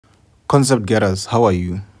Concept getters, how are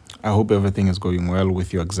you? I hope everything is going well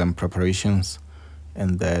with your exam preparations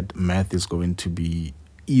and that math is going to be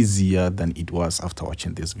easier than it was after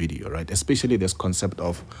watching this video, right? Especially this concept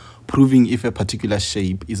of proving if a particular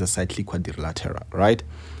shape is a cyclic quadrilateral, right?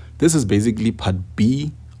 This is basically part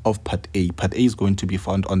B of part A. Part A is going to be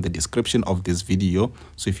found on the description of this video.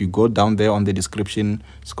 So if you go down there on the description,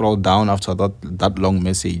 scroll down after that long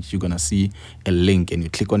message, you're going to see a link and you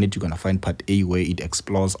click on it, you're going to find part A where it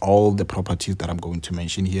explores all the properties that I'm going to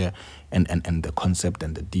mention here and the concept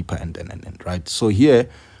and the deeper and right. So here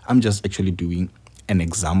I'm just actually doing an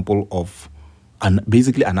example of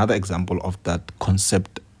basically another example of that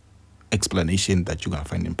concept explanation that you're going to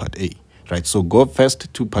find in part A. Right, so go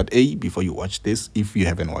first to part A before you watch this if you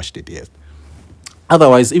haven't watched it yet.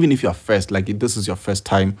 Otherwise, even if you're first, like if this is your first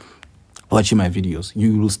time watching my videos,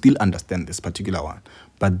 you will still understand this particular one.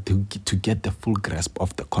 But to get the full grasp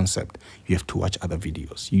of the concept, you have to watch other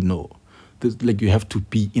videos. You know, like you have to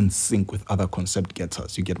be in sync with other concept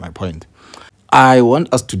getters. You get my point? I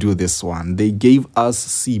want us to do this one. They gave us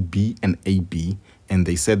CB and AB, and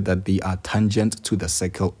they said that they are tangent to the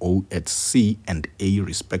circle O at C and A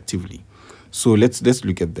respectively. So let's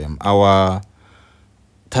look at them. Our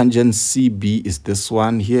tangent CB is this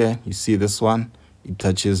one here. You see this one? It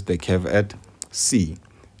touches the curve at C.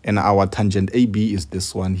 And our tangent AB is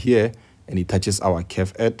this one here, and it touches our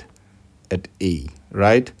curve at A,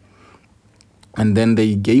 right? And then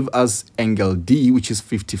they gave us angle D, which is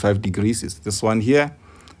 55 degrees. It's this one here.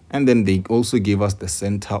 And then they also gave us the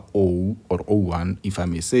center O, or O1, if I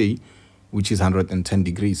may say, which is 110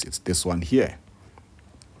 degrees. It's this one here.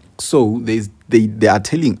 So they are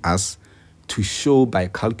telling us to show by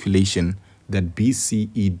calculation that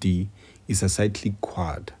BCED is a cyclic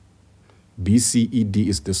quad. BCED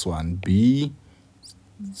is this one.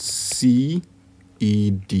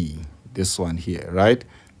 BCED, this one here, right?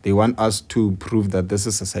 They want us to prove that this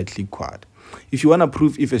is a cyclic quad. If you want to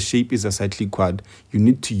prove if a shape is a cyclic quad, you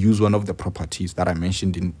need to use one of the properties that I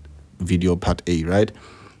mentioned in video part A, right?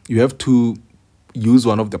 You have to use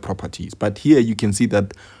one of the properties. But here you can see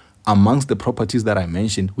that amongst the properties that I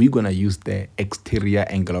mentioned, we're going to use the exterior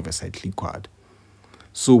angle of a cyclic quad.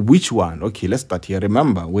 So which one? Okay, let's start here.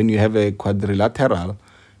 Remember, when you have a quadrilateral,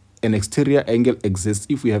 an exterior angle exists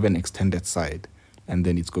if we have an extended side. And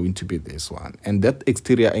then it's going to be this one. And that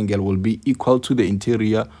exterior angle will be equal to the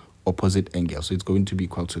interior opposite angle. So it's going to be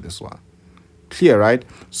equal to this one. Clear, right?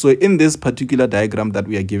 So in this particular diagram that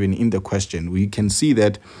we are given in the question, we can see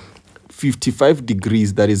that 55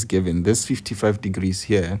 degrees that is given, this 55 degrees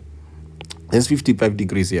here, there's 55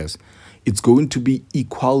 degrees, yes. It's going to be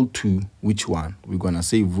equal to which one? We're going to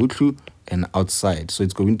say Vutlu and outside. So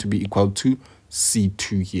it's going to be equal to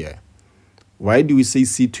C2 here. Why do we say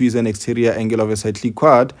C2 is an exterior angle of a cyclic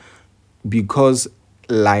quad? Because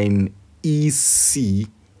line EC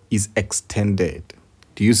is extended.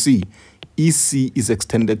 Do you see? EC is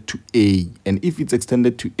extended to A. And if it's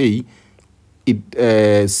extended to A,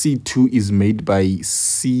 C2 is made by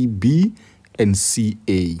CB and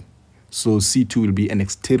CA. So C2 will be an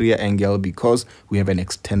exterior angle because we have an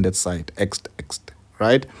extended side, X,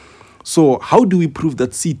 right? So how do we prove that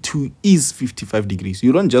C2 is 55 degrees?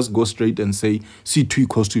 You don't just go straight and say C2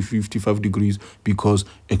 equals to 55 degrees because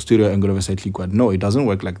exterior angle of a cyclic quad. No, it doesn't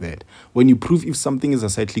work like that. When you prove if something is a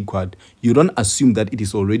cyclic quad, you don't assume that it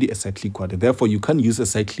is already a cyclic quad. Therefore, you can't use a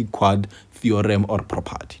cyclic quad theorem or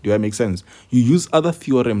property. Do that make sense? You use other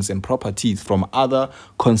theorems and properties from other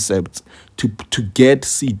concepts to get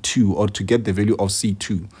C2 or to get the value of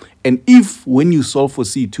C2. And if when you solve for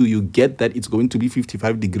C2, you get that it's going to be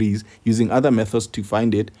 55 degrees using other methods to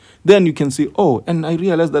find it, then you can say, oh, and I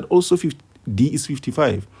realize that also D is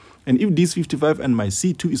 55. And if D is 55 and my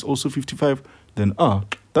C2 is also 55, then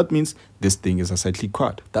that means this thing is a cyclic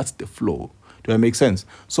quad. That's the flow. Do that make sense?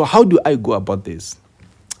 So how do I go about this?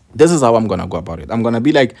 This is how I'm going to go about it. I'm going to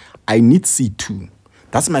be like, I need C2.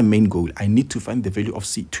 That's my main goal. I need to find the value of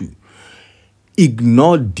C2.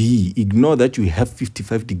 Ignore D. Ignore that you have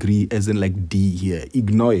 55 degree as in like D here.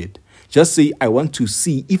 Ignore it. Just say, I want to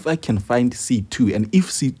see if I can find C2 and if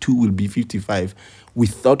C2 will be 55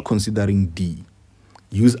 without considering D.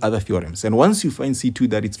 Use other theorems. And once you find C2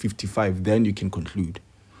 that it's 55, then you can conclude.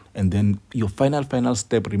 And then your final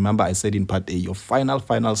step, remember I said in part A, your final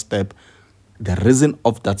step, the reason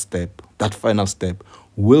of that step, that final step,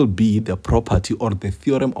 will be the property or the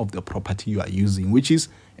theorem of the property you are using, which is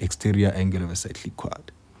exterior angle of a cyclic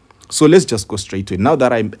quad. So let's just go straight to it. Now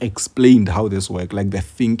that I've explained how this works, like the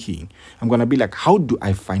thinking, I'm going to be like, how do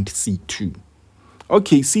I find C2?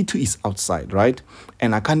 Okay, C2 is outside, right?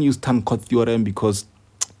 And I can't use Tan-Cot theorem because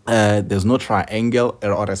there's no triangle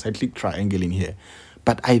or a cyclic triangle in here.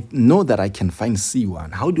 But I know that I can find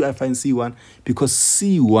C1. How do I find C1? Because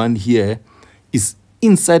C1 here is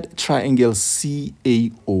inside triangle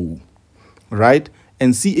CAO, right?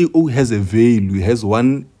 And CAO has a value, has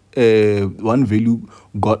one value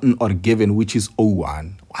gotten or given, which is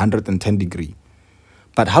 01, 110 degree.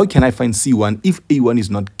 But how can I find C1 if A1 is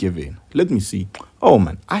not given? Let me see. Oh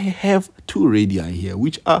man, I have two radii here,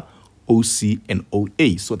 which are OC and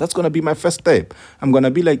OA. So that's going to be my first step. I'm going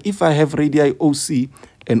to be like, if I have radii OC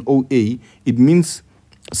and OA, it means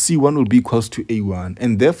C1 will be equals to A1.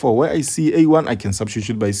 And therefore, where I see A1, I can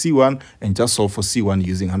substitute by C1 and just solve for C1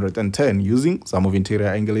 using 110, using sum of interior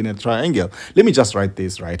angle in a triangle. Let me just write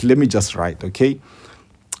this, right? Let me just write, okay?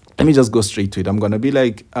 Let me just go straight to it. I'm going to be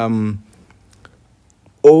like,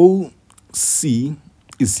 OC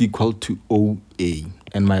is equal to OA.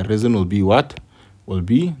 And my reason will be what? Will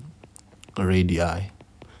be radii.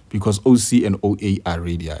 Because OC and OA are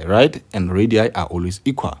radii, right? And radii are always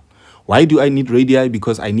equal. Why do I need radii?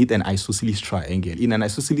 Because I need an isosceles triangle. In an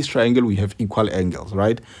isosceles triangle, we have equal angles,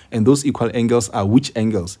 right? And those equal angles are which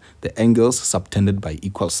angles? The angles subtended by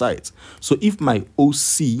equal sides. So if my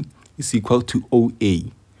OC is equal to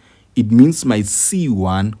OA, it means my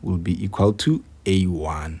C1 will be equal to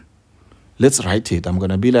A1. Let's write it. I'm going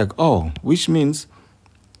to be like, oh, which means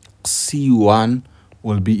C1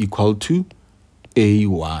 will be equal to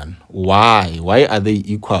A1. Why? Why are they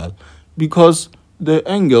equal? Because the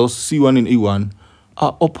angles C1 and A1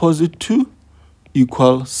 are opposite to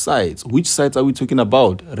equal sides. Which sides are we talking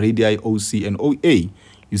about? Radii OC and OA.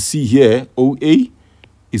 You see here, OA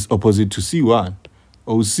is opposite to C1.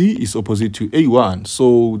 OC is opposite to A1.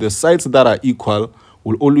 So the sides that are equal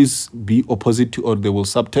will always be opposite to, or they will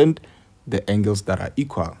subtend the angles that are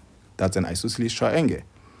equal. That's an isosceles triangle.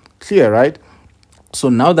 Clear, right? So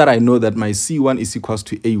now that I know that my C1 is equals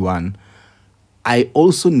to A1, I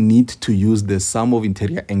also need to use the sum of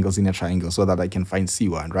interior angles in a triangle so that I can find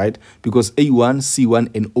C1, right? Because A1,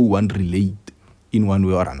 C1, and O1 relate in one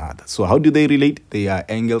way or another. So how do they relate? They are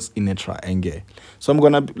angles in a triangle. So I'm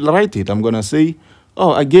going to write it. I'm going to say,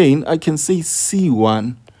 oh, again, I can say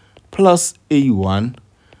C1 plus A1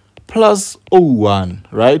 plus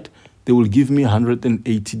O1, right? They will give me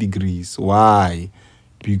 180 degrees. Why?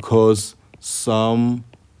 Because sum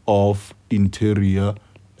of interior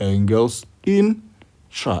angles in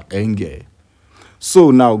triangle. So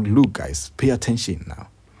now look, guys, pay attention now.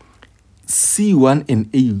 C1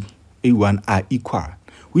 and A1 are equal,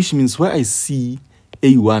 which means where I see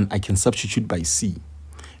A1, I can substitute by C.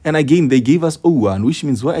 And again, they gave us O1, which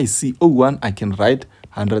means where I see O1, I can write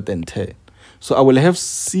 110. So I will have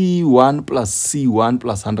C1 plus C1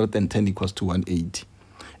 plus 110 equals to 180.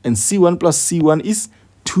 And C1 plus C1 is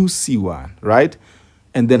 2C1, right?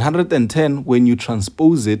 And then 110, when you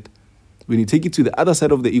transpose it, when you take it to the other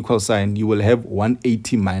side of the equal sign, you will have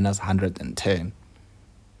 180 minus 110.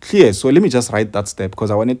 Clear? So let me just write that step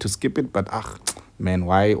because I wanted to skip it, but man,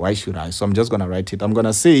 why should I? So I'm just going to write it. I'm going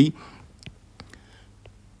to say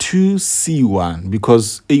 2C1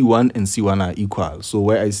 because A1 and C1 are equal. So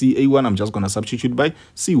where I see A1, I'm just going to substitute by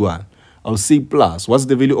C1. I'll say plus. What's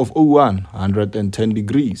the value of O1? 110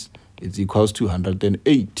 degrees. It's equals to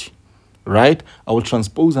 180, right? I will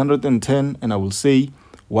transpose 110 and I will say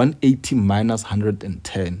 180 minus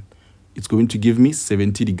 110. It's going to give me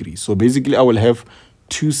 70 degrees. So basically, I will have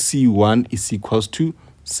 2C1 is equals to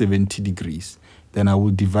 70 degrees. Then I will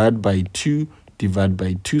divide by 2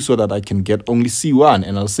 so that I can get only C1.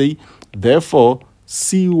 And I'll say, therefore,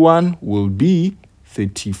 C1 will be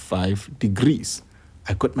 35 degrees.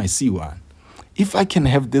 I got my C1. If I can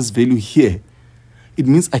have this value here, it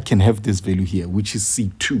means I can have this value here, which is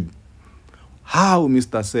C2. How,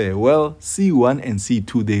 Mr. Sir? Well, C1 and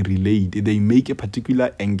C2, they relate. They make a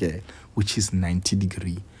particular angle, which is 90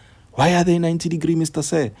 degrees. Why are they 90 degrees, Mr.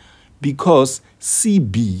 Sir? Because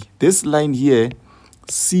CB, this line here,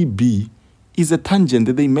 CB, is a tangent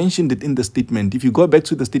that they mentioned it in the statement. If you go back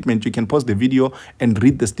to the statement, you can pause the video and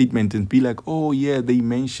read the statement and be like, oh yeah, they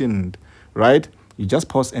mentioned, right? You just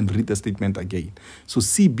pause and read the statement again. So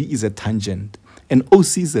CB is a tangent and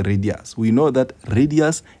OC is a radius. We know that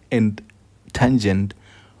radius and tangent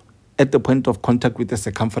at the point of contact with the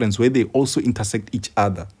circumference where they also intersect each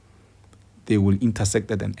other, they will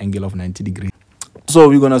intersect at an angle of 90 degrees. So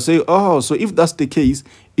we're going to say, oh, so if that's the case,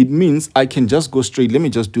 it means I can just go straight. Let me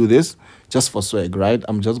just do this just for swag, right?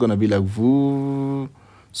 I'm just going to be like, woo,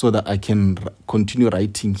 so that I can continue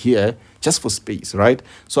writing here just for space, right?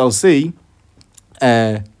 So I'll say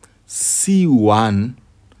C1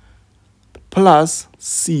 plus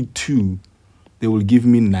C2, they will give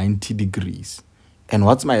me 90 degrees. And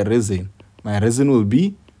what's my reason? My reason will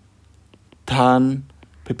be tan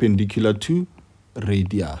perpendicular to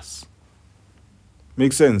radius.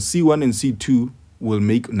 Makes sense. C1 and C2 will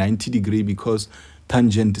make 90 degree because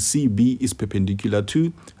tangent CB is perpendicular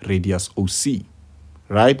to radius OC,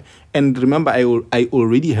 right? And remember, I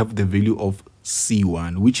already have the value of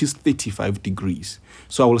C1, which is 35 degrees.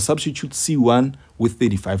 So I will substitute C1 with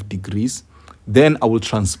 35 degrees. Then I will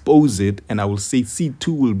transpose it and I will say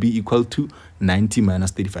C2 will be equal to 90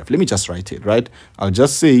 minus 35. Let me just write it, right? I'll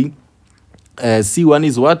just say C1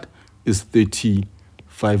 is what? Is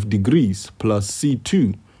 35 degrees plus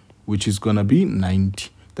C2, which is going to be 90.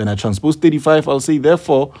 Then I transpose 35. I'll say,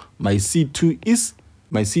 therefore, my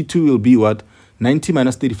C2 will be what? 90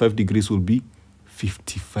 minus 35 degrees will be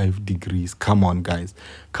 55 degrees. Come on, guys.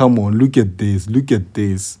 Come on, look at this. Look at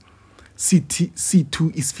this.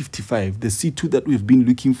 C2 is 55. The C2 that we've been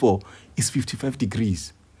looking for is 55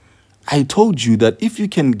 degrees. I told you that if you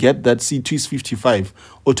can get that C2 is 55,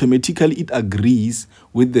 automatically it agrees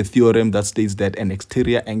with the theorem that states that an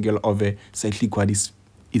exterior angle of a cyclic quad is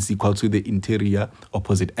equal to the interior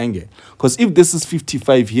opposite angle. Because if this is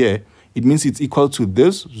 55 here, it means it's equal to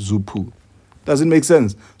this Zupu. Does it make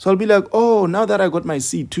sense? So I'll be like, oh, now that I got my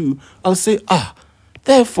C2, I'll say,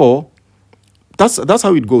 therefore, that's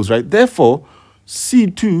how it goes, right? Therefore,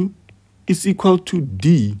 C2 is equal to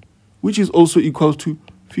D, which is also equal to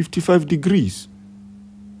 55 degrees.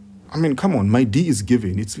 I mean, come on, my D is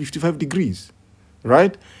given. It's 55 degrees,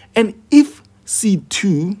 right? And if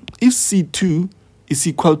C2 is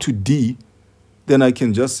equal to D, then I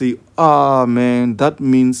can just say, man, that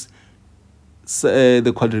means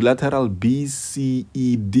the quadrilateral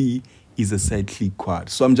BCED is a cyclic quad.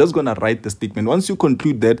 So I'm just going to write the statement. Once you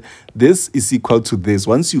conclude that this is equal to this,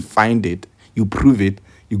 once you find it, you prove it,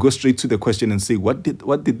 you go straight to the question and say, what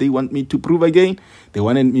did they want me to prove again? They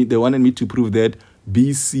wanted me to prove that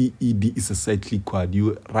BCED is a cyclic quad.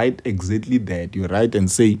 You write exactly that. You write and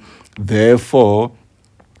say, therefore,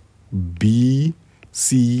 BCED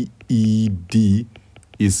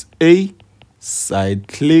is a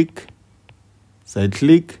cyclic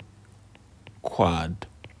quad.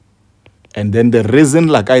 And then the reason,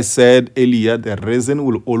 like I said earlier, the reason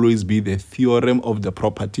will always be the theorem of the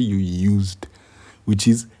property you used, which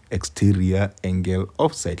is exterior angle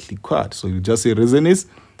of cyclic quad. So you just say reason is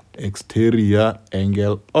exterior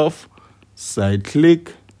angle of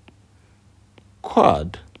cyclic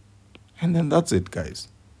quad. And then that's it, guys.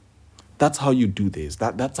 That's how you do this.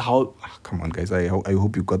 That's how, come on, guys. I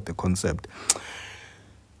hope you got the concept.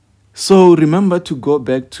 So remember to go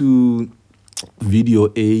back to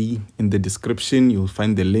video A in the description. You'll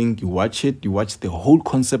find the link. You watch it. You watch the whole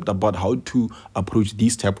concept about how to approach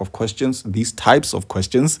these types of questions.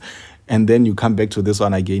 And then you come back to this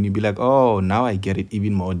one again. You'll be like, oh, now I get it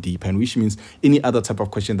even more deep. And which means any other type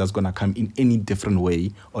of question that's going to come in any different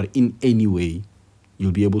way or in any way,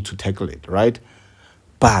 you'll be able to tackle it, right?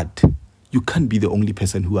 But you can't be the only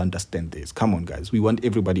person who understands this. Come on, guys. We want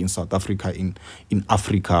everybody in South Africa, in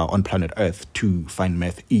Africa, on planet Earth to find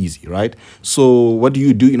math easy, right? So what do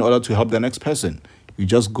you do in order to help the next person? You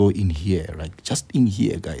just go in here, like just in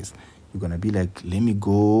here, guys. You're going to be like, let me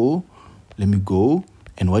go.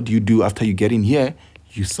 And what do you do after you get in here?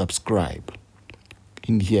 You subscribe.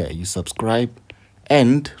 In here, you subscribe.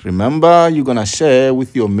 And remember, you're going to share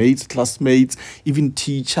with your mates, classmates, even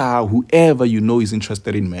teacher, whoever you know is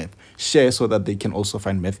interested in math. Share so that they can also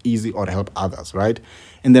find math easy or help others, right?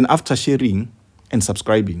 And then after sharing and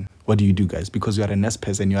subscribing, what do you do, guys? Because you are a nice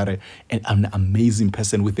person, you are an amazing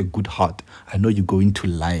person with a good heart. I know you're going to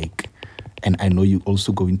like, and I know you're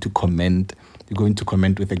also going to comment. You're going to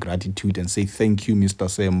comment with a gratitude and say, thank you,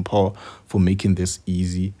 MrSir Mpho, for making this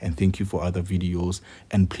easy. And thank you for other videos.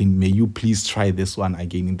 And may you please try this one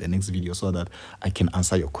again in the next video so that I can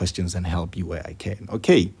answer your questions and help you where I can.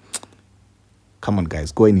 Okay. Come on,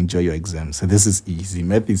 guys. Go and enjoy your exams. So this is easy.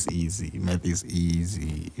 Math is easy. Math is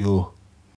easy. Yo.